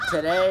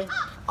today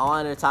I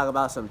wanted to talk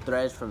about some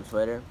threads from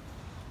Twitter.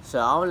 So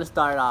I want to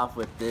start off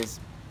with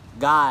this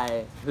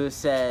guy who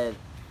said,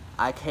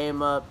 I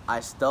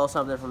stole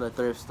something from the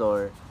thrift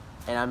store,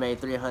 and I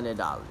made $300.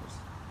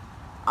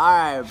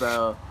 Alright,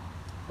 bro.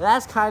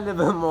 That's kind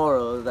of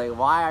immoral. Like,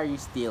 why are you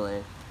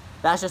stealing?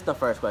 That's just the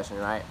first question,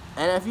 right?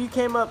 And if you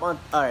came up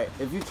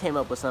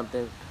with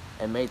something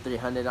and made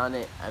 300 on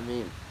it, I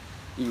mean,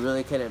 you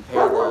really couldn't pay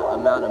the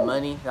amount of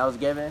money that was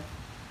given,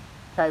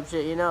 type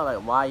shit, you know?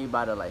 Like, why you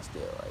about to, like,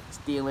 steal? Like,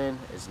 stealing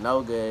is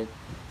no good.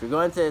 If you're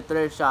going to a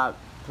thrift shop,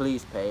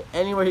 please pay.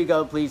 Anywhere you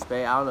go, please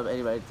pay. I don't know if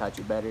anybody taught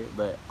you better,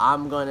 but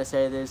I'm going to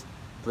say this.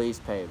 Please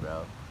pay,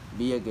 bro.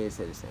 Be a good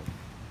citizen.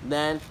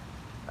 Then,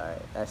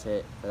 alright, that's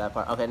it for that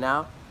part. Okay,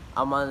 now,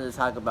 I wanted to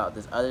talk about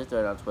this other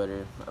thread on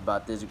Twitter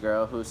about this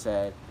girl who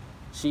said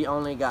she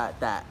got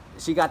that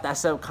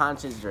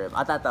subconscious drip.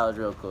 I thought that was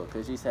real cool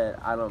because she said,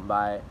 I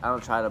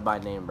don't try to buy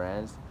name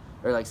brands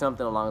or like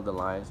something along the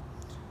lines.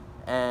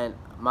 And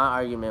my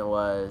argument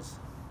was,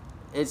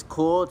 it's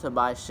cool to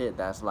buy shit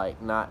that's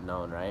like not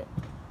known, right?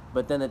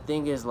 But then the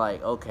thing is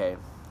like, okay,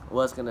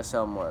 what's gonna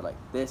sell more? Like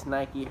this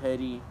Nike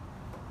hoodie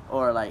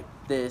or like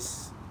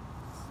this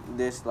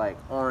like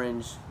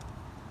orange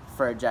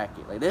fur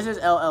jacket. Like this is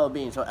LL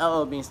Bean, so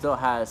LL Bean still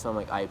has some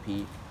like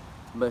IP,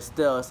 but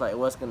still it's like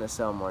what's gonna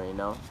sell more, you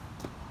know?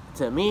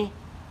 To me,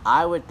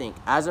 I would think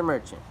as a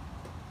merchant,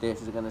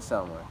 this is gonna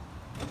sell more.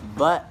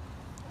 But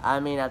I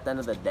mean, at the end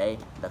of the day,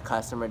 the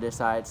customer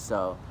decides.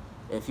 So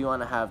if you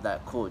want to have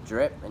that cool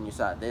drip and you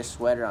saw this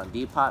sweater on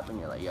Depop and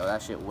you're like, yo,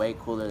 that shit way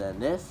cooler than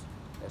this,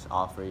 it's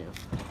all for you.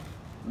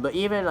 But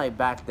even like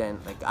back then,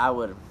 like I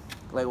would,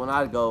 like when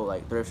I'd go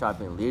like thrift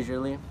shopping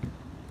leisurely,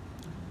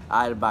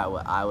 I'd buy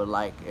what I would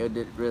like. It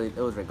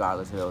was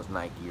regardless if it was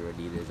Nike or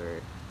Adidas or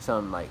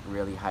some like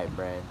really hype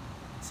brand.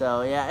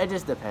 So yeah, it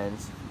just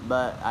depends.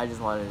 But I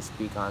just wanted to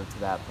speak on to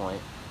that point.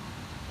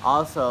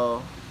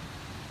 Also,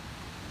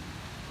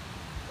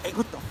 hey,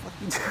 what the fuck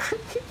you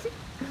doing?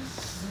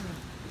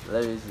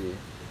 Let me see.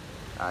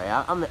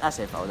 Alright, that's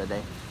it for the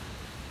day.